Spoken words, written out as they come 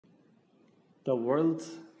The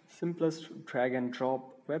world's simplest drag and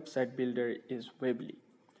drop website builder is Weebly.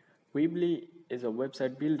 Weebly is a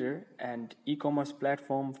website builder and e commerce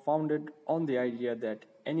platform founded on the idea that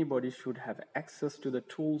anybody should have access to the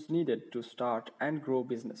tools needed to start and grow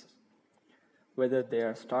businesses. Whether they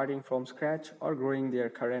are starting from scratch or growing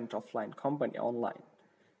their current offline company online,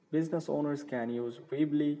 business owners can use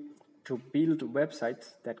Weebly to build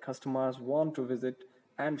websites that customers want to visit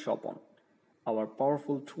and shop on. Our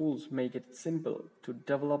powerful tools make it simple to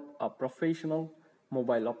develop a professional,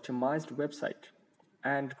 mobile optimized website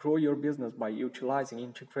and grow your business by utilizing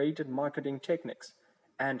integrated marketing techniques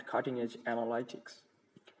and cutting edge analytics.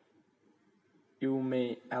 You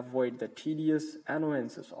may avoid the tedious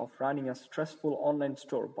annoyances of running a stressful online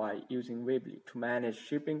store by using Weebly to manage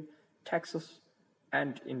shipping, taxes,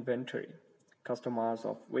 and inventory. Customers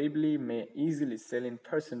of Weebly may easily sell in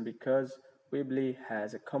person because Weebly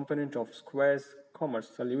has a component of Square's commerce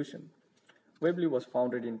solution. Weebly was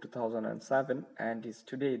founded in 2007 and is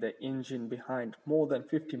today the engine behind more than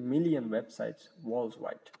 50 million websites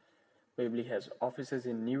worldwide. Weebly has offices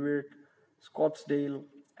in New York, Scottsdale,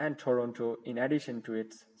 and Toronto in addition to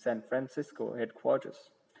its San Francisco headquarters.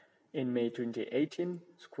 In May 2018,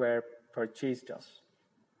 Square purchased us.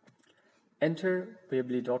 Enter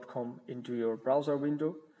weebly.com into your browser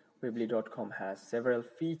window. Weebly.com has several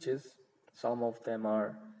features. Some of them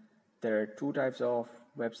are there are two types of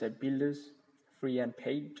website builders, free and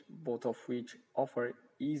paid, both of which offer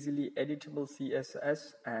easily editable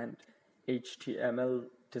CSS and HTML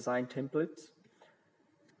design templates.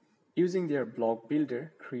 Using their blog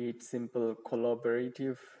builder, create simple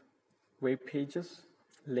collaborative web pages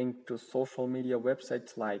linked to social media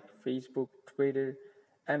websites like Facebook, Twitter,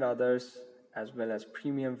 and others, as well as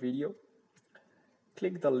premium video.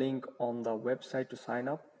 Click the link on the website to sign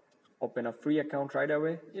up. Open a free account right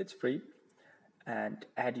away, it's free. And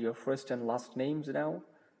add your first and last names now.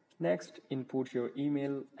 Next, input your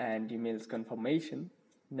email and email's confirmation.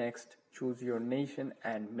 Next, choose your nation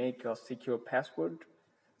and make a secure password.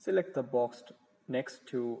 Select the box next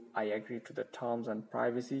to I agree to the terms and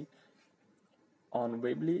privacy on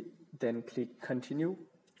Weebly, then click continue.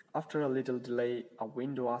 After a little delay, a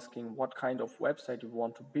window asking what kind of website you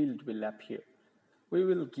want to build will appear. We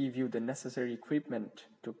will give you the necessary equipment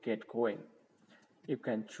to get going. You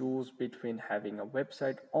can choose between having a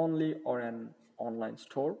website only or an online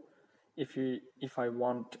store. If I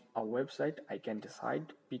want a website, I can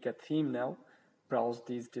decide, pick a theme now, browse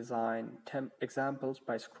these design examples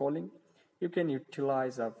by scrolling. You can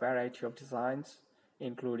utilize a variety of designs,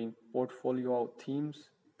 including portfolio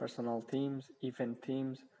themes, personal themes, event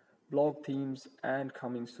themes, blog themes, and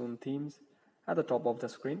coming soon themes at the top of the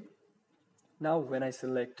screen. Now, when I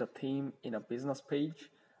select a theme in a business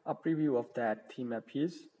page, a preview of that theme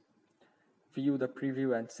appears. View the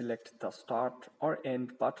preview and select the Start or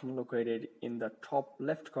End button located in the top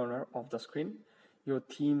left corner of the screen. Your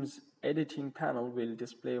theme's editing panel will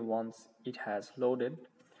display once it has loaded.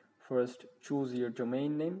 First, choose your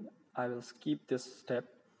domain name. I will skip this step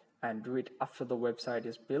and do it after the website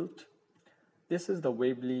is built. This is the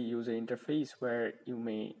Weebly user interface where you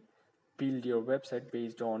may build your website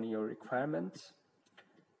based on your requirements.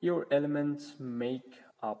 Your elements make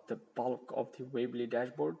up the bulk of the Weebly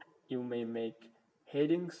dashboard. You may make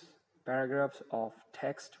headings, paragraphs of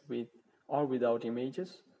text with or without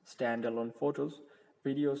images, standalone photos,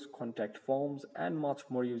 videos, contact forms, and much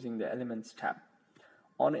more using the Elements tab.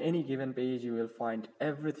 On any given page, you will find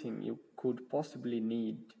everything you could possibly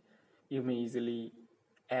need. You may easily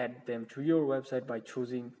add them to your website by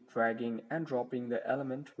choosing, dragging, and dropping the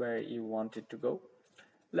element where you want it to go.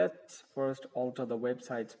 Let's first alter the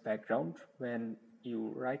website's background. When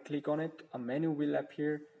you right-click on it, a menu will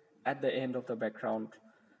appear at the end of the background.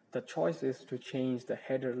 The choice is to change the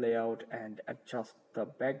header layout and adjust the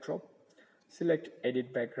backdrop. Select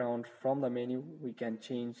Edit Background from the menu. We can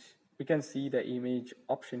see the image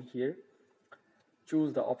option here.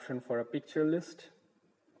 Choose the option for a picture list.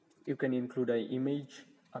 You can include an image,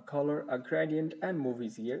 a color, a gradient, and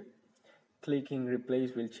movies here. Clicking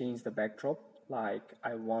Replace will change the backdrop like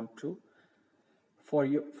I want to.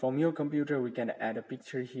 From your computer, we can add a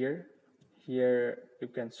picture here. Here you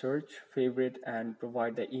can search, favorite, and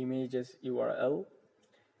provide the image's URL.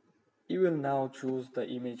 You will now choose the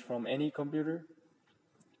image from any computer.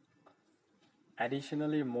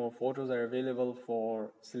 Additionally, more photos are available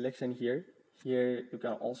for selection here. Here you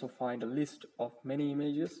can also find a list of many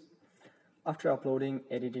images. After uploading,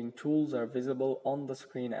 editing tools are visible on the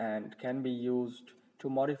screen and can be used to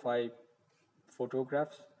modify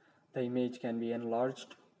photographs. The image can be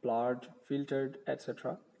enlarged, blurred, filtered,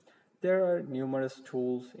 etc. There are numerous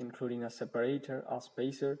tools including a separator, a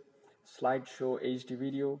spacer, slideshow, HD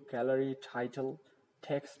video, gallery, title,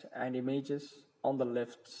 text, and images on the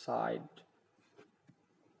left side.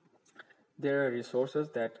 There are resources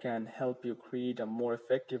that can help you create a more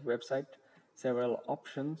effective website. Several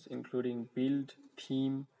options including build,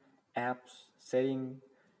 theme, apps, setting,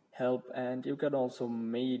 help, and you can also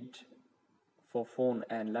made for phone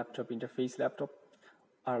and laptop interface laptop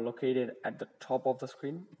are located at the top of the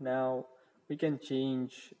screen. Now we can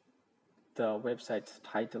change the website's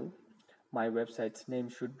title. My website's name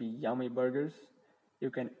should be Yummy Burgers. You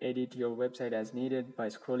can edit your website as needed by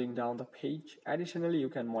scrolling down the page. Additionally, you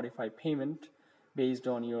can modify payment based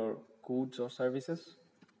on your goods or services.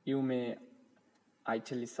 You may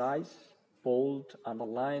italicize, bold,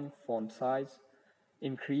 underline, font size,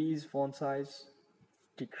 increase font size,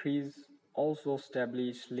 decrease, also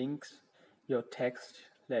establish links. Your text,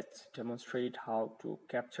 let's demonstrate how to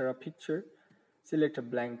capture a picture. Select a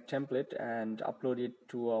blank template and upload it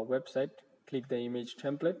to a website. Click the image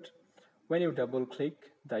template. When you double click,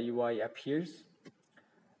 the UI appears.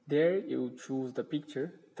 There you choose the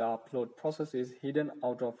picture. The upload process is hidden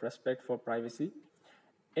out of respect for privacy.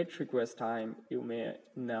 At request time, you may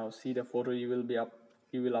now see the photo you will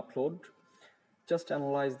upload. Just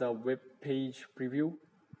analyze the web page preview,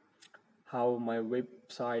 how my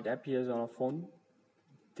website appears on a phone.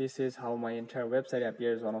 This is how my entire website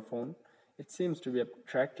appears on a phone. It seems to be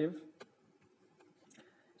attractive.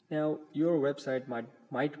 Now your website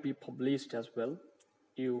might be published as well.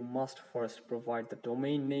 You must first provide the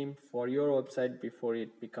domain name for your website before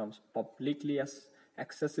it becomes publicly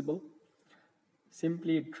accessible.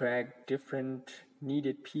 Simply drag different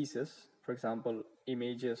needed pieces, for example,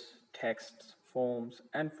 images, texts, forms,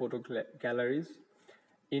 and photo galleries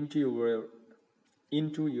into your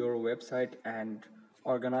website and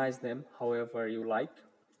organize them however you like.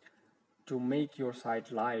 To make your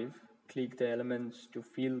site live, click the elements to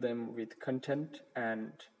fill them with content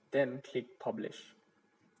and then click publish.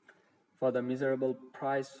 For the miserable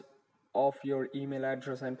price of your email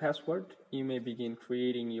address and password, you may begin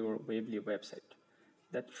creating your Weebly website.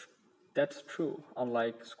 That's true.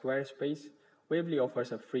 Unlike Squarespace, Weebly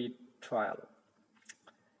offers a free trial.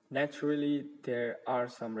 Naturally, there are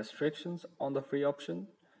some restrictions on the free option.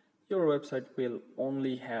 Your website will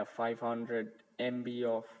only have 500 MB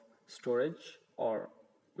of storage, or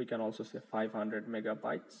we can also say 500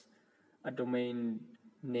 megabytes, a domain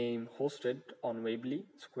name hosted on Weebly,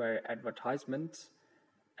 Square advertisements,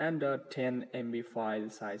 and a 10 MB file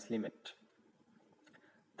size limit.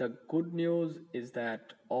 The good news is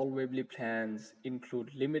that all Weebly plans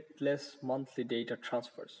include limitless monthly data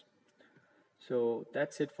transfers. So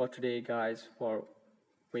that's it for today, guys, for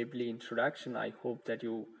Weebly introduction. I hope that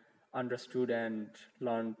you understood and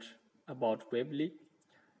learned about Weebly.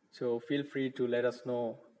 So feel free to let us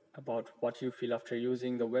know about what you feel after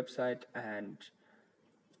using the website, and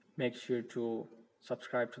make sure to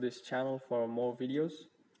subscribe to this channel for more videos.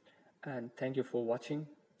 And thank you for watching.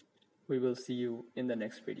 We will see you in the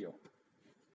next video.